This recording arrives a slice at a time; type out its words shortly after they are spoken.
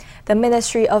The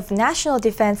Ministry of National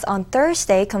Defense on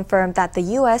Thursday confirmed that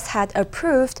the U.S. had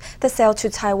approved the sale to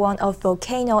Taiwan of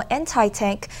Volcano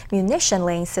anti-tank munition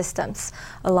laying systems,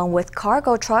 along with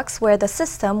cargo trucks where the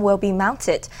system will be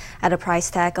mounted. At a price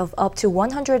tag of up to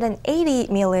 $180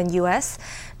 million US,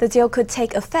 the deal could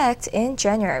take effect in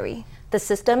January. The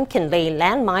system can lay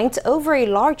landmines over a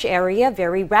large area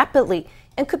very rapidly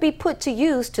and could be put to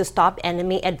use to stop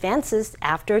enemy advances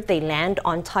after they land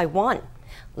on Taiwan.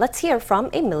 Let's hear from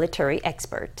a military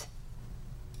expert.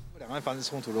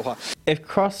 If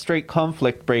cross-strait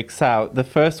conflict breaks out, the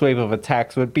first wave of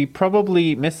attacks would be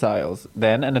probably missiles,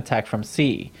 then an attack from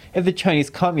sea. If the Chinese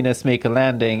communists make a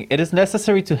landing, it is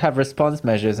necessary to have response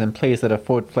measures in place that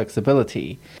afford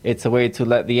flexibility. It's a way to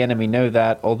let the enemy know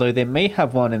that, although they may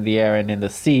have won in the air and in the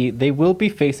sea, they will be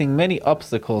facing many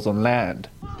obstacles on land.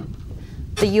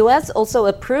 The U.S. also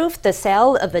approved the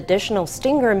sale of additional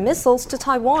Stinger missiles to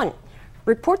Taiwan.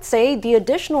 Reports say the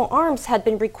additional arms had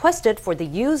been requested for the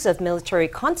use of military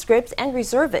conscripts and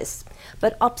reservists.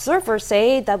 But observers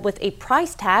say that with a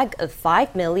price tag of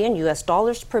 $5 million US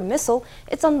per missile,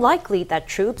 it's unlikely that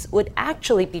troops would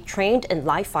actually be trained in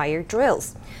live-fire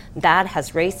drills. That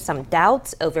has raised some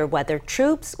doubts over whether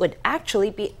troops would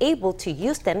actually be able to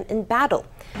use them in battle.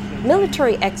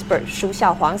 Military expert Shu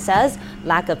Xiaohuang says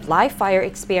lack of live-fire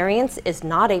experience is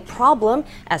not a problem,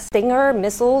 as Stinger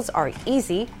missiles are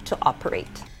easy to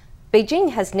operate. Beijing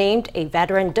has named a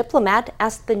veteran diplomat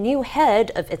as the new head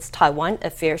of its Taiwan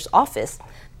Affairs Office.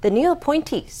 The new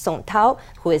appointee, Song Tao,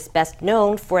 who is best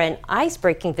known for an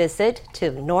ice-breaking visit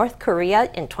to North Korea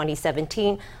in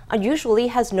 2017, unusually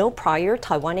has no prior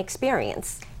Taiwan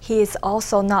experience. He is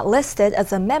also not listed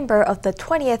as a member of the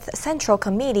 20th Central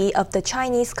Committee of the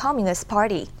Chinese Communist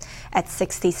Party. At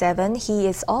 67, he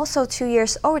is also 2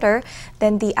 years older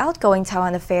than the outgoing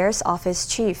Taiwan Affairs Office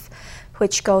chief,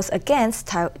 which goes against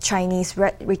Chinese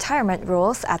retirement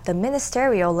rules at the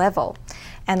ministerial level.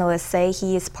 Analysts say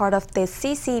he is part of the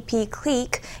CCP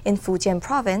clique in Fujian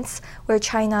province, where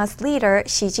China's leader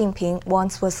Xi Jinping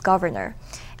once was governor,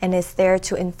 and is there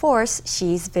to enforce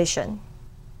Xi's vision.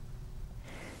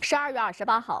 12月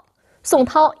28号，宋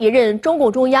涛也任中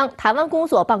共中央台湾工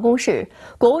作办公室、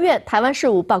国务院台湾事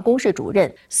务办公室主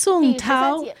任。 Song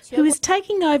Tao, who is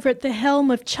taking over at the helm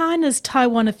of China's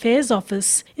Taiwan Affairs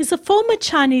Office, is a former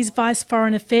Chinese Vice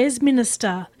Foreign Affairs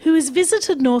Minister who has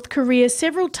visited North Korea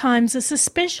several times as a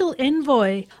special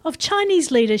envoy of Chinese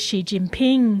leader Xi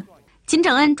Jinping. 金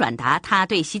正恩转达他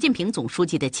对习近平总书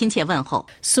记的亲切问候。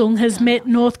 Song has met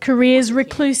North Korea's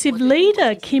reclusive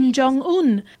leader Kim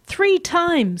Jong-un 3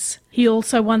 times. He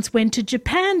also once went to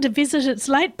Japan to visit its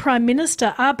late Prime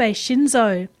Minister Abe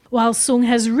Shinzo. While Sung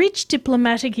has rich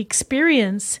diplomatic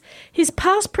experience, his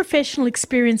past professional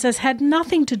experience has had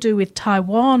nothing to do with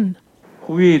Taiwan.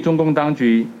 呼吁中共当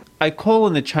局 I call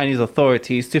on the Chinese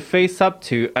authorities to face up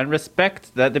to and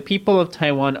respect that the people of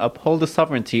Taiwan uphold the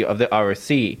sovereignty of the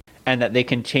ROC, and that they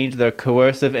can change their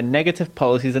coercive and negative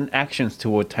policies and actions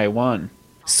toward Taiwan.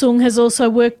 Sung has also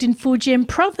worked in Fujian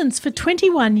province for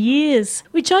 21 years,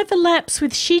 which overlaps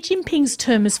with Xi Jinping's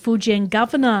term as Fujian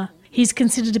governor. He's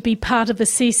considered to be part of a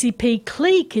CCP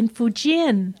clique in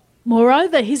Fujian.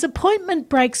 Moreover, his appointment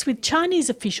breaks with Chinese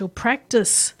official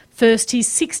practice. First, he's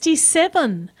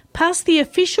 67, past the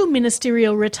official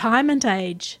ministerial retirement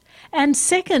age. And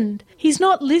second, he's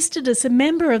not listed as a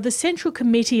member of the Central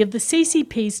Committee of the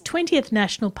CCP's 20th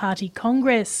National Party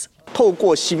Congress. 透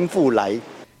过心腹来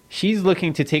She's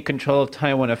looking to take control of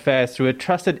Taiwan affairs through a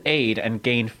trusted aide and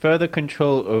gain further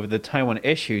control over the Taiwan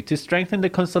issue to strengthen the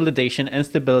consolidation and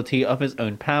stability of his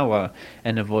own power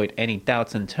and avoid any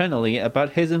doubts internally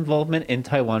about his involvement in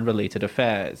Taiwan-related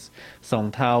affairs. Song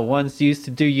Tao once used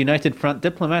to do United Front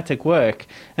diplomatic work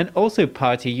and also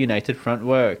party United Front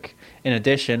work. In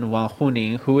addition, Wang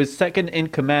Huning, who is second in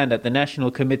command at the National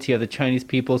Committee of the Chinese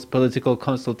People's Political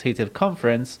Consultative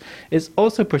Conference, is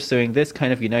also pursuing this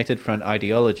kind of United Front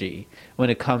ideology.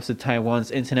 When it comes to Taiwan's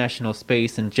international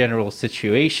space and general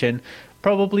situation,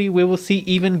 probably we will see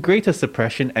even greater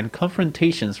suppression and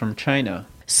confrontations from China.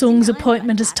 Sung's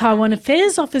appointment as Taiwan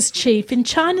Affairs Office Chief in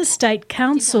China's State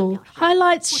Council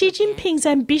highlights Xi Jinping's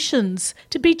ambitions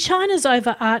to be China's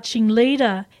overarching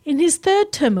leader in his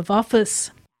third term of office.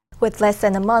 With less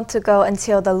than a month to go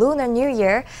until the Lunar New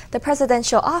Year, the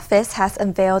presidential office has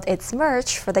unveiled its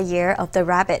merch for the Year of the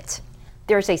Rabbit.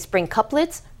 There's a spring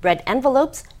couplets, red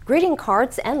envelopes, greeting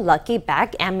cards, and lucky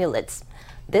bag amulets.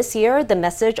 This year, the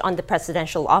message on the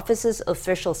presidential office's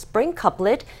official spring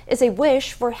couplet is a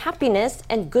wish for happiness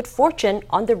and good fortune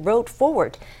on the road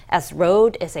forward, as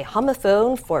road is a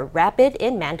homophone for rabbit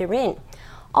in Mandarin.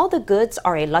 All the goods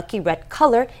are a lucky red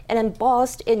color and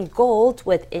embossed in gold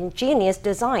with ingenious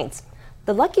designs.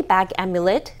 The lucky bag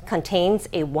amulet contains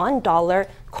a $1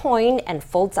 coin and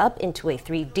folds up into a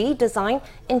 3D design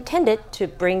intended to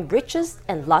bring riches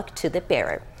and luck to the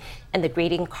bearer. And the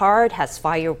greeting card has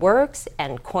fireworks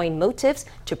and coin motifs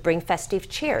to bring festive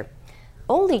cheer.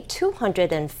 Only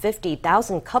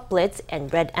 250,000 couplets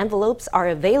and red envelopes are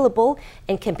available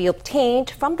and can be obtained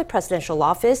from the presidential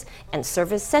office and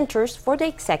service centers for the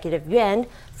executive yuan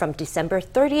from December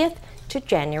 30th to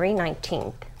January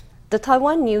 19th. The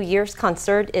Taiwan New Year's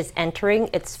concert is entering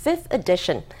its 5th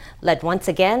edition, led once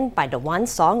again by the One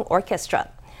Song Orchestra.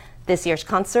 This year's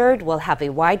concert will have a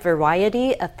wide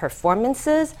variety of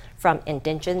performances from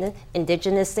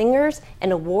indigenous singers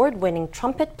and award-winning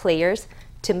trumpet players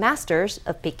to masters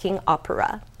of Peking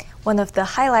opera. One of the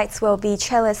highlights will be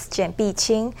cellist Jian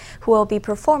Biqing, who will be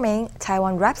performing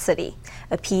Taiwan Rhapsody,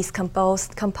 a piece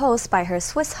composed by her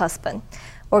Swiss husband.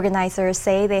 Organizers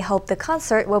say they hope the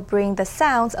concert will bring the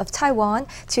sounds of Taiwan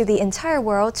to the entire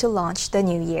world to launch the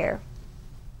new year.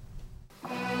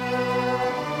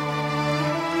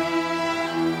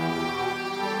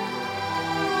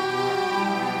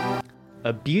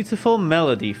 A beautiful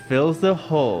melody fills the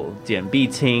hall. Jian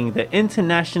Biqing, the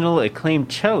international acclaimed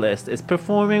cellist, is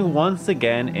performing once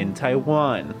again in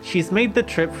Taiwan. She's made the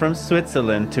trip from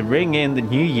Switzerland to ring in the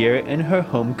new year in her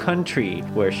home country,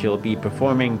 where she'll be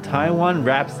performing Taiwan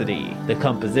Rhapsody. The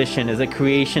composition is a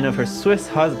creation of her Swiss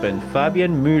husband,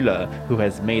 Fabian Müller, who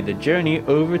has made the journey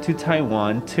over to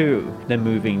Taiwan too. The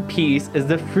moving piece is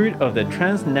the fruit of the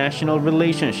transnational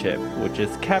relationship, which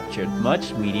has captured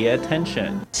much media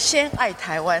attention. 先爱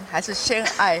台湾还是先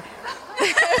爱？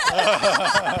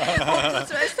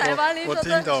我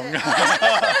听懂，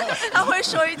他会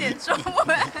说一点中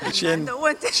文。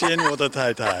先我的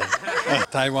太太。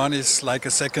Taiwan is like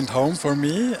a second home for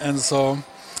me, and so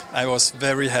I was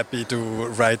very happy to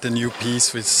write a new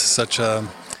piece with such a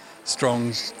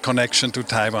strong connection to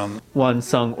Taiwan. One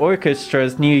Song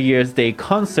Orchestra's New Year's Day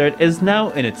concert is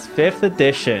now in its 5th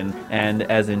edition, and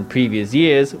as in previous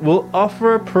years, will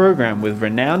offer a program with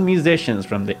renowned musicians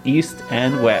from the East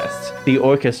and West. The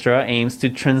orchestra aims to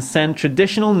transcend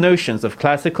traditional notions of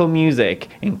classical music,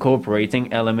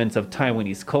 incorporating elements of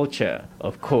Taiwanese culture.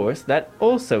 Of course, that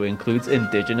also includes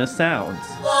indigenous sounds.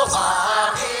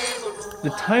 The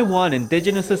Taiwan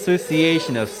Indigenous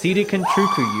Association of Sidik and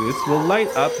Truku youths will light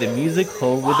up the music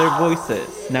hall with their voices.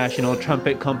 National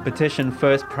Trumpet Competition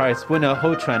first prize winner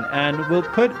Ho Chuan-an will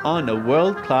put on a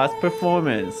world-class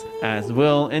performance, as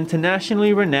will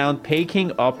internationally renowned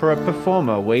Peking opera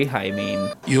performer Wei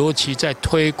Haimin.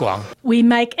 We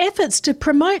make efforts to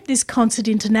promote this concert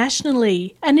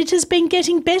internationally, and it has been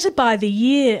getting better by the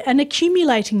year and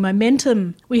accumulating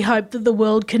momentum. We hope that the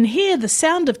world can hear the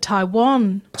sound of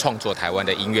Taiwan.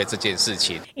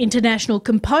 International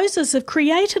composers have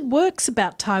created works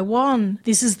about Taiwan.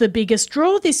 This is the biggest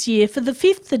draw this year for the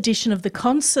 5th edition of the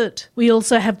concert. We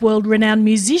also have world-renowned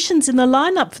musicians in the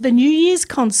lineup for the New Year's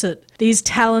concert. These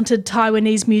talented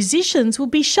Taiwanese musicians will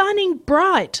be shining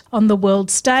bright on the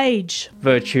world stage.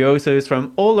 Virtuosos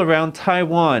from all around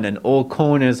Taiwan and all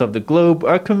corners of the globe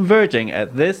are converging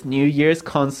at this New Year's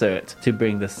concert to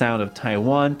bring the sound of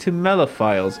Taiwan to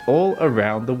mellophiles all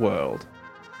around the world.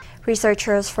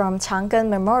 Researchers from Chang'an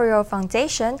Memorial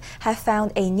Foundation have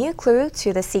found a new clue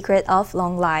to the secret of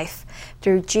long life.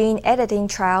 Through gene editing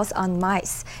trials on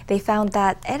mice, they found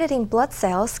that editing blood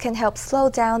cells can help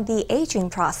slow down the aging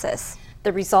process.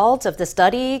 The results of the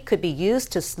study could be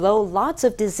used to slow lots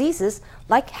of diseases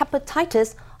like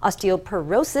hepatitis,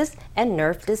 osteoporosis, and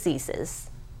nerve diseases.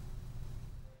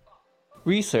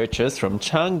 Researchers from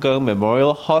Chang'an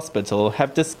Memorial Hospital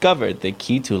have discovered the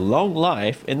key to long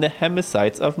life in the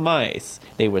hemocytes of mice.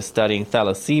 They were studying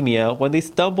thalassemia when they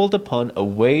stumbled upon a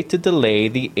way to delay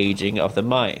the aging of the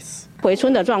mice.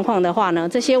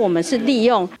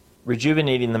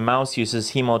 Rejuvenating the mouse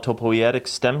uses hematopoietic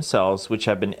stem cells, which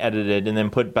have been edited and then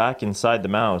put back inside the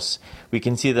mouse. We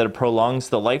can see that it prolongs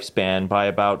the lifespan by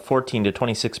about 14 to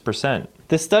 26%.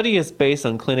 The study is based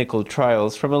on clinical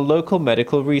trials from a local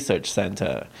medical research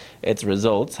center. Its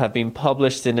results have been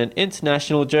published in an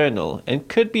international journal and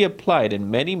could be applied in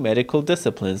many medical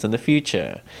disciplines in the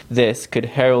future. This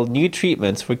could herald new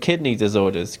treatments for kidney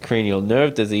disorders, cranial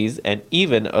nerve disease, and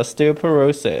even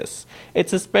osteoporosis.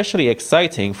 It's especially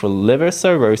exciting for liver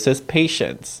cirrhosis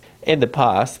patients. In the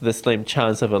past, the slim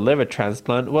chance of a liver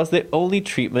transplant was the only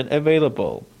treatment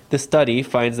available. The study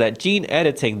finds that gene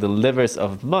editing the livers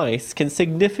of mice can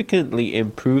significantly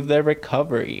improve their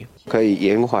recovery. 可以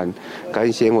延缓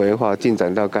肝纤维化进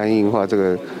展到肝硬化这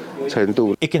个程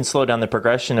度。 It can slow down the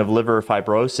progression of liver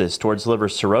fibrosis towards liver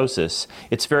cirrhosis.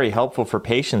 It's very helpful for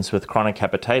patients with chronic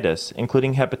hepatitis,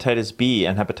 including hepatitis B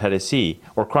and hepatitis C,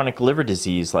 or chronic liver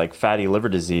disease like fatty liver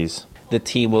disease. The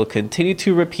team will continue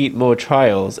to repeat more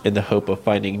trials in the hope of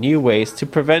finding new ways to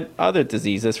prevent other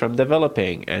diseases from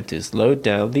developing and to slow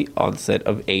down the onset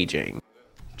of aging.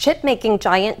 Chip-making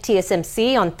giant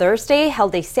TSMC on Thursday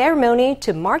held a ceremony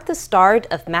to mark the start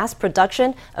of mass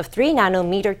production of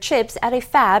 3-nanometer chips at a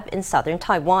fab in southern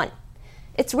Taiwan.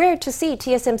 It's rare to see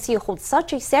TSMC hold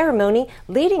such a ceremony,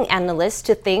 leading analysts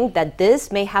to think that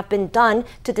this may have been done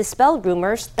to dispel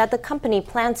rumors that the company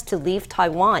plans to leave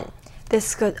Taiwan.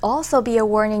 This could also be a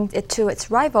warning to its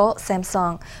rival,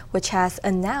 Samsung, which has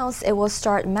announced it will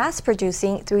start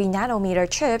mass-producing 3-nanometer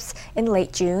chips in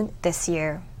late June this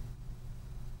year.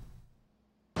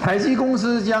 台积公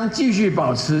司将继续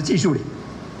保持技术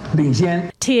领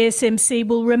先。 TSMC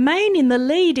will remain in the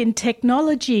lead in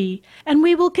technology, and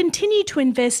we will continue to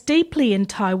invest deeply in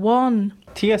Taiwan.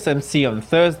 TSMC on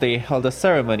Thursday held a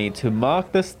ceremony to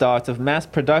mark the start of mass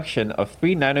production of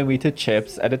 3-nanometer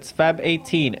chips at its Fab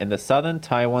 18 in the southern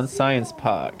Taiwan Science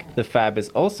Park. The fab is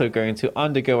also going to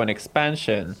undergo an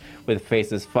expansion, with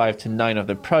phases 5 to 9 of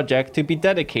the project to be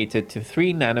dedicated to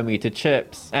 3-nanometer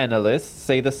chips. Analysts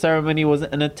say the ceremony was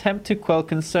an attempt to quell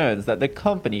concerns that the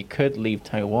company could leave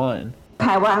Taiwan.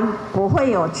 台湾不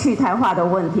会有去台化的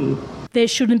问题。 There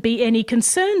shouldn't be any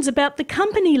concerns about the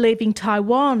company leaving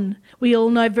Taiwan. We all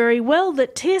know very well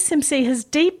that TSMC has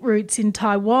deep roots in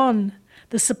Taiwan.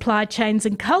 The supply chains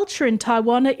and culture in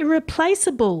Taiwan are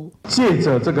irreplaceable. 借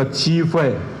着这个机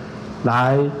会，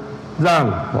来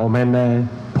让我们呢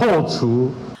破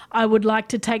除。 I would like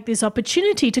to take this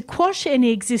opportunity to quash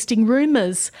any existing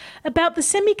rumours about the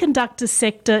semiconductor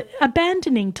sector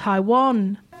abandoning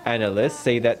Taiwan. Analysts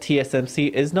say that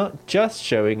TSMC is not just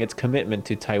showing its commitment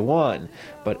to Taiwan,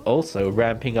 but also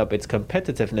ramping up its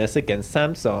competitiveness against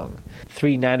Samsung.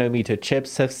 3-nanometer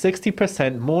chips have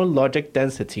 60% more logic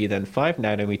density than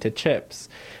 5-nanometer chips.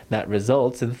 That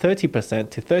results in 30%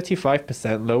 to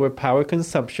 35% lower power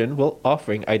consumption while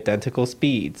offering identical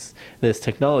speeds. This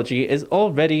technology is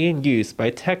already in use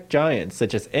by tech giants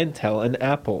such as Intel and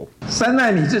Apple. 3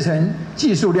奈米制程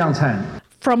技术量产。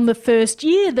 From the first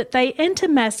year that they enter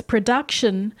mass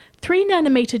production,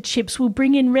 3-nanometer chips will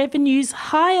bring in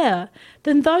revenues higher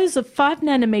than those of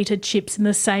 5-nanometer chips in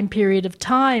the same period of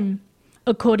time.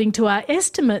 According to our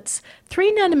estimates,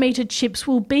 3-nanometer chips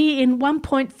will be in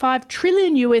 $1.5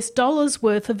 trillion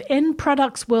worth of end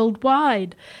products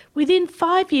worldwide within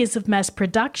 5 years of mass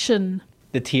production.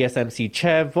 The TSMC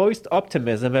chair voiced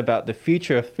optimism about the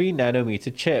future of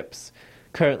 3-nanometer chips.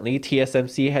 Currently,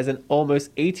 TSMC has an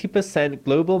almost 80%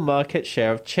 global market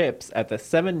share of chips at the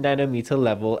 7-nanometer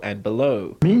level and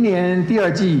below. 明年第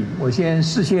二季，我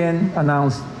事先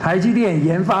announce 台积电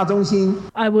研发中心。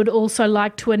 I would also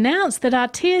like to announce that our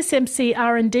TSMC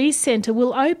R&D Centre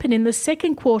will open in the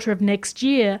second quarter of next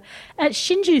year at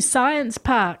Hsinchu Science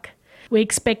Park. We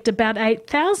expect about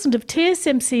 8,000 of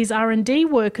TSMC's R&D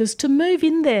workers to move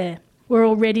in there. We're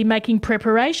already making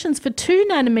preparations for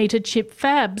 2-nanometer chip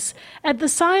fabs at the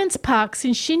science parks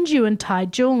in Hsinchu and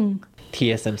Taichung.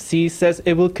 TSMC says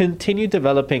it will continue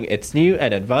developing its new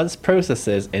and advanced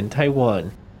processes in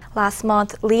Taiwan. Last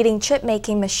month, leading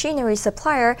chip-making machinery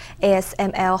supplier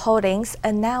ASML Holdings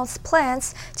announced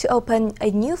plans to open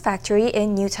a new factory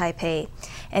in New Taipei.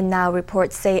 And now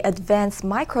reports say Advanced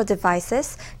Micro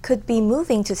Devices could be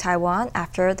moving to Taiwan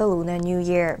after the Lunar New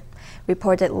Year.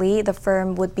 Reportedly, the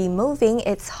firm would be moving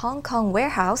its Hong Kong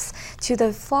warehouse to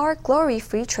the Far Glory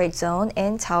Free Trade Zone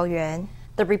in Taoyuan.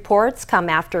 The reports come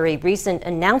after a recent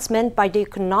announcement by the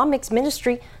Economics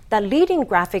Ministry that leading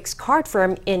graphics card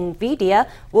firm NVIDIA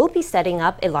will be setting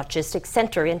up a logistics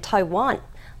center in Taiwan.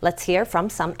 Let's hear from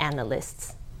some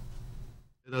analysts.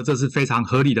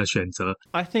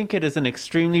 I think it is an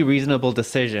extremely reasonable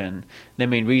decision. The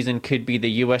main reason could be the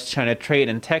US-China trade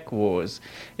and tech wars.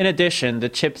 In addition, the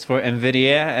chips for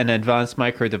NVIDIA and Advanced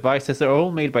Micro Devices are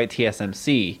all made by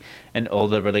TSMC, and all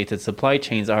the related supply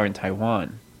chains are in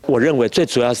Taiwan.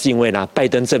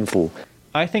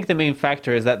 I think the main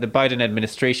factor is that the Biden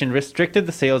administration restricted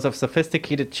the sales of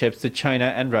sophisticated chips to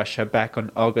China and Russia back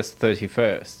on August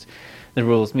 31st. The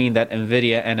rules mean that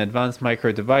NVIDIA and Advanced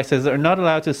Micro Devices are not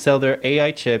allowed to sell their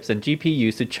AI chips and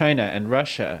GPUs to China and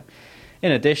Russia.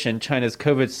 In addition, China's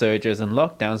COVID surges and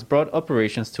lockdowns brought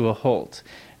operations to a halt,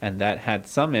 and that had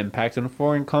some impact on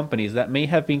foreign companies that may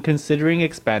have been considering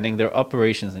expanding their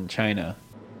operations in China.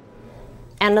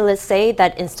 Analysts say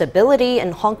that instability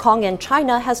in Hong Kong and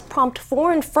China has prompted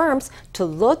foreign firms to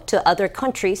look to other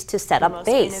countries to set up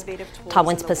base.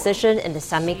 Taiwan's position in the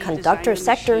semiconductor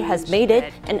sector has made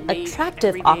it an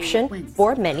attractive option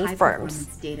for many firms.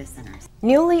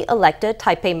 Newly elected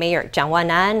Taipei Mayor Jiang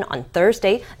Wan'an on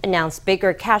Thursday announced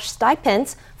bigger cash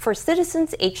stipends for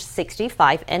citizens aged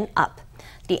 65 and up.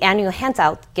 The annual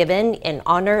handout given in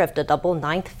honor of the Double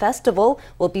Ninth Festival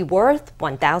will be worth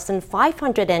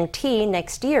 1,500 NT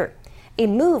next year, a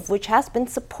move which has been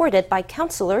supported by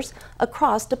councillors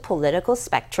across the political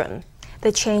spectrum.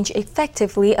 The change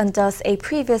effectively undoes a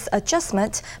previous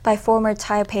adjustment by former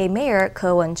Taipei Mayor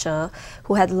Ke Wen-je,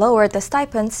 who had lowered the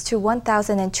stipends to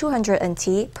 1,200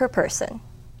 NT per person.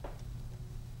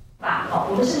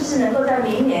 我们是不是能够在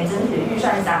明年整体的预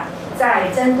算上，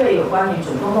在针对有关于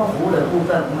准公共服务的部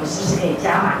分，我们是不是可以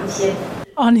加码一些？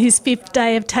 On his fifth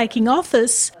day of taking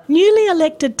office, newly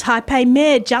elected Taipei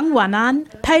Mayor Jiang Wan'an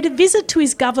paid a visit to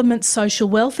his government's social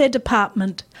welfare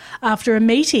department. After a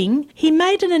meeting, he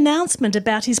made an announcement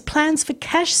about his plans for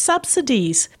cash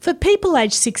subsidies for people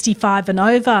aged 65 and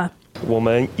over.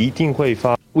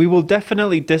 We will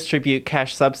definitely distribute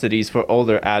cash subsidies for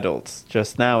older adults.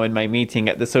 Just now in my meeting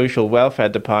at the Social Welfare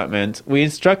Department, we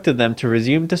instructed them to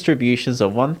resume distributions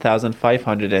of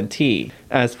 1,500 NT.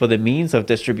 As for the means of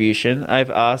distribution,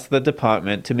 I've asked the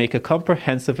department to make a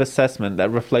comprehensive assessment that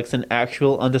reflects an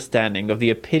actual understanding of the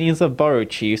opinions of borough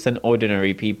chiefs and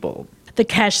ordinary people. The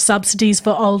cash subsidies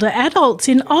for older adults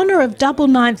in honour of Double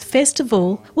Ninth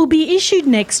Festival will be issued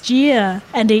next year,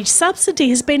 and each subsidy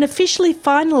has been officially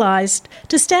finalised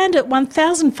to stand at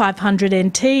 1,500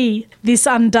 NT. This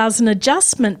undoes an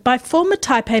adjustment by former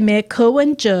Taipei Mayor Ke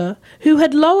Wen-je, who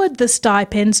had lowered the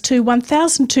stipends to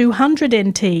 1,200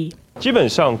 NT.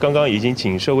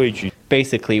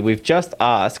 Basically, we've just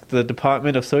asked the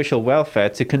Department of Social Welfare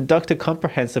to conduct a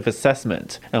comprehensive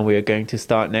assessment, and we are going to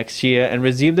start next year and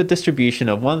resume the distribution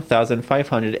of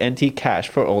 1,500 NT cash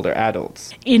for older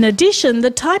adults. In addition,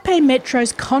 the Taipei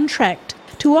Metro's contract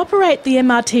to operate the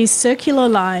MRT's circular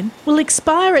line will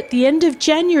expire at the end of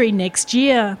January next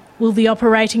year. Will the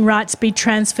operating rights be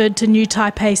transferred to New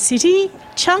Taipei City?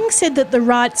 Chung said that the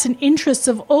rights and interests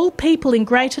of all people in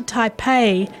Greater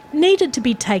Taipei needed to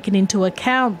be taken into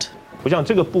account.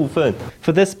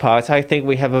 For this part, I think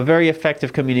we have a very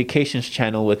effective communications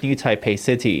channel with New Taipei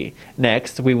City.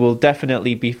 Next, we will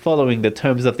definitely be following the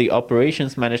terms of the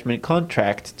operations management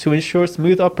contract to ensure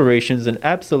smooth operations and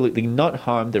absolutely not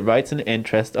harm the rights and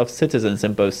interests of citizens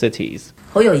in both cities.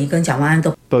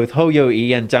 Both Hou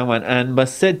You-yi and Jiang Wan'an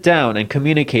must sit down and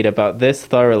communicate about this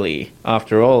thoroughly.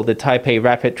 After all, the Taipei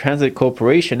Rapid Transit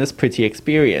Corporation is pretty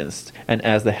experienced, and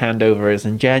as the handover is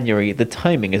in January, the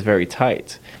timing is very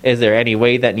tight. Is there any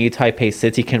way that New Taipei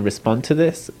City can respond to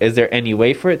this? Is there any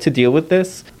way for it to deal with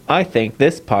this? I think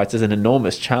this part is an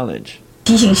enormous challenge.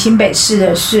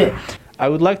 I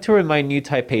would like to remind New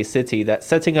Taipei City that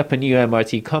setting up a new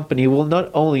MRT company will not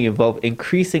only involve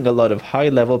increasing a lot of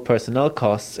high-level personnel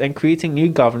costs and creating new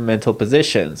governmental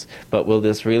positions, but will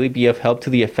this really be of help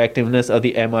to the effectiveness of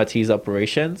the MRT's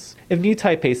operations? If New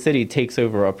Taipei City takes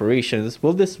over operations,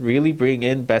 will this really bring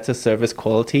in better service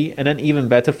quality and an even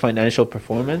better financial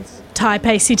performance?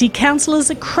 Taipei City councillors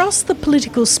across the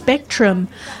political spectrum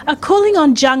are calling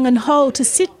on Jiang and Ho to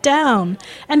sit down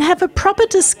and have a proper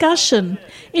discussion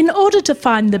in order to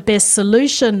find the best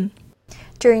solution.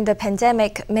 During the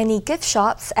pandemic, many gift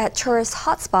shops at tourist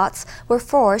hotspots were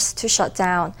forced to shut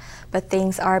down, but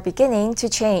things are beginning to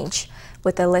change.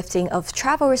 With the lifting of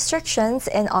travel restrictions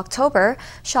in October,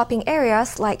 shopping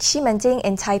areas like Ximending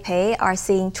in Taipei are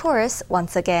seeing tourists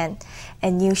once again,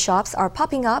 and new shops are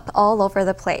popping up all over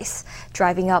the place,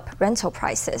 driving up rental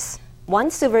prices.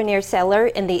 One souvenir seller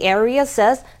in the area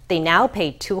says they now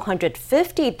pay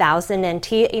 250,000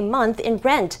 NT a month in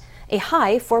rent, a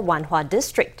high for Wanhua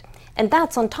District. And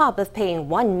that's on top of paying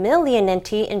 1 million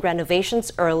NT in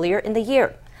renovations earlier in the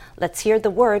year. Let's hear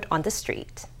the word on the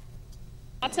street.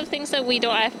 Lots of things that we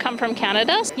don't have come from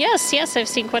Canada. Yes, I've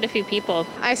seen quite a few people.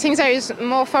 I think there is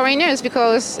more foreigners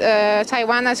because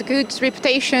Taiwan has a good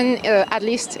reputation, at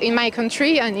least in my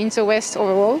country and in the West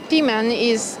overall. Demand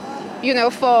is,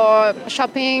 for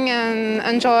shopping and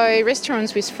enjoy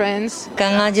restaurants with friends.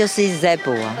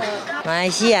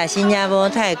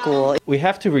 We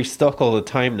have to restock all the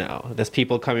time now. There's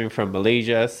people coming from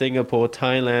Malaysia, Singapore,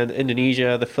 Thailand,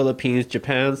 Indonesia, the Philippines,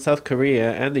 Japan, South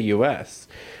Korea, and the US.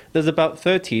 There's about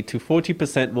 30 to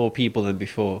 40% more people than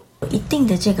before.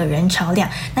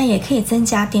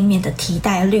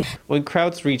 When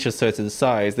crowds reach a certain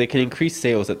size, they can increase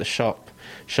sales at the shop.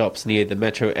 Shops near the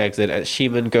metro exit at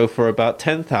Ximen go for about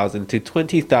 10,000 to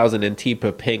 20,000 NT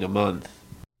per ping a month.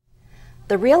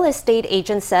 The real estate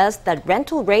agent says that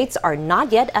rental rates are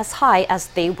not yet as high as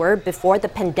they were before the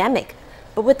pandemic.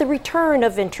 But with the return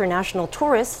of international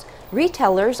tourists,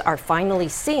 retailers are finally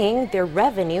seeing their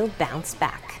revenue bounce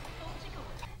back.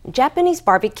 Japanese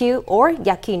barbecue, or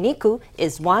yakiniku,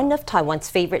 is one of Taiwan's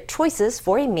favorite choices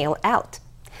for a meal out.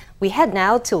 We head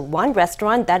now to one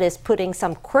restaurant that is putting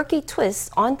some quirky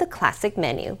twists on the classic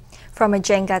menu. From a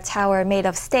Jenga tower made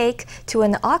of steak to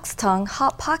an ox tongue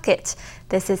hot pocket,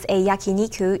 this is a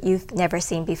yakiniku you've never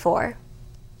seen before.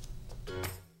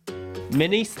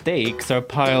 Mini steaks are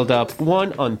piled up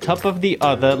one on top of the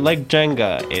other like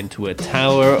Jenga into a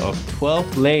tower of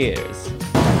 12 layers.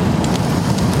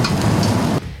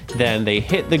 Then they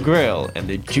hit the grill and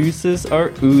the juices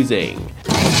are oozing.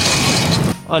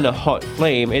 On a hot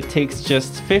flame, it takes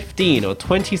just 15 or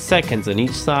 20 seconds on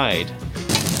each side.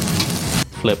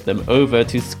 Flip them over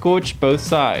to scorch both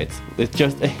sides with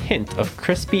just a hint of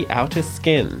crispy outer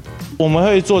skin.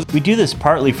 We do this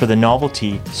partly for the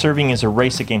novelty, serving as a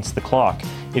race against the clock.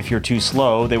 If you're too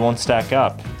slow, they won't stack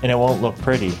up, and it won't look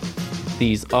pretty.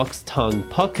 These ox tongue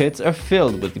pockets are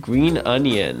filled with green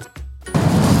onions.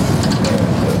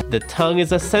 The tongue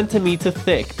is a centimeter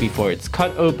thick before it's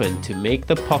cut open to make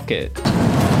the pocket.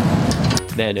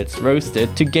 Then it's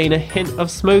roasted to gain a hint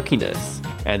of smokiness,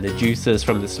 and the juices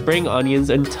from the spring onions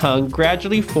and tongue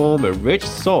gradually form a rich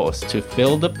sauce to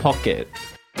fill the pocket.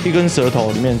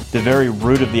 The very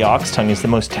root of the ox tongue is the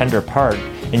most tender part,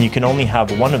 and you can only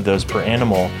have one of those per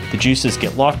animal. The juices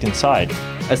get locked inside.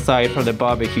 Aside from the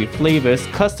barbecue flavors,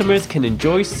 customers can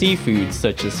enjoy seafoods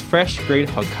such as fresh grilled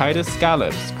Hokkaido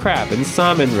scallops, crab and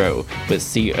salmon roe, with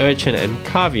sea urchin and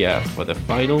caviar for the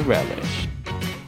final relish.